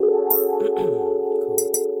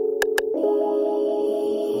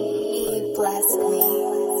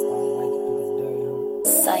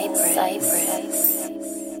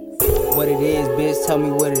What it is, bitch, tell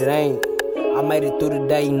me what it ain't. I made it through the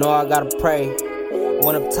day, you know I gotta pray.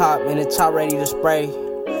 One up top in the chop ready to spray.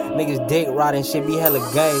 Niggas dick riding, shit be hella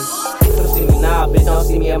gay. Don't see me now, bitch, don't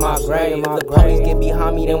see me at my grave. If the police get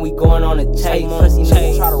behind me, then we going on a chase. Pussy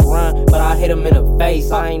niggas try to run, but I hit him in the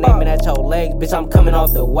face. I ain't aiming at your legs, bitch, I'm coming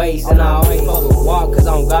off the waist. And I only fuck with walk, cause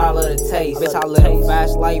on God I love the taste. Bitch, I live a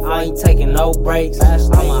fast life, I ain't taking no breaks. I'm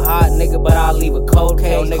a hot nigga, but I leave a cold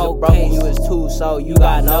case. Nigga broke and you is too, so you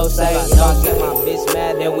got no say. Don't get my bitch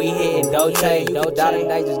mad, then we hitting Dolce. Dotted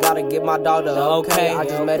day, just gotta get my dog the okay. I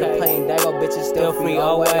just made it plain Dago, bitches still free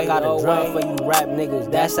away. I got a drum for you rap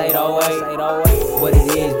niggas, that's 808. What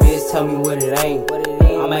it is, bitch, tell me what it ain't.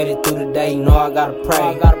 I made it through the day, you know I gotta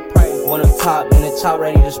pray. One up top in the chop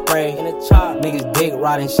ready to spray. Niggas dick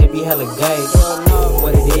riding, shit be hella gay.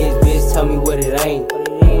 What it is, bitch, tell me what it ain't.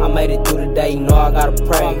 I made it through the day, you know I gotta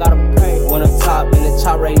pray. One up top in the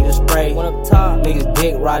chop ready to spray. Niggas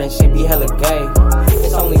dick riding, shit be hella gay.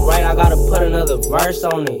 It's only right, I gotta put another verse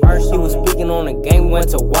on it. He was speaking on the game, we went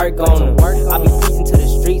to work on him. I be preaching to the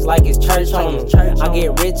streets like it's church on him. I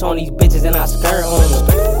get rich on these bitches and I skirt on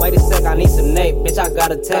them. Wait a sec, I need some neck, bitch, I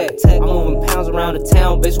got a tech. I'm moving pounds around the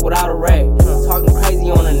town, bitch, without a wreck. Talking crazy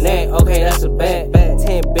on the net, okay, that's a bet.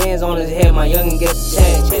 10 bands on his head, my youngin' get the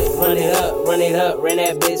check. Run it up, run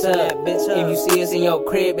that bitch up. If you see us in your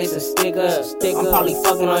crib, it's a stick up. I'm probably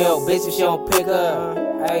fucking on your bitch if she don't pick up.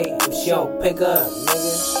 Hey, if she don't pick up,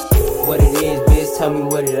 nigga. What it is, bitch, tell me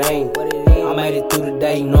what it ain't. I made it through the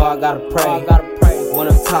day, you know I gotta pray. One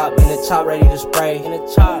up top in the chop ready to spray.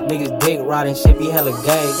 Niggas dick riding, shit be hella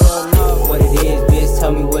gay. What it is, bitch,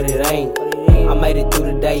 tell me what it ain't. I made it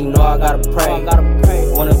through the day, you know I gotta pray.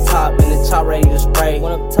 One up top in the chop ready to spray.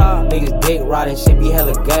 Niggas dick riding, shit be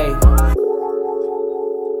hella gay.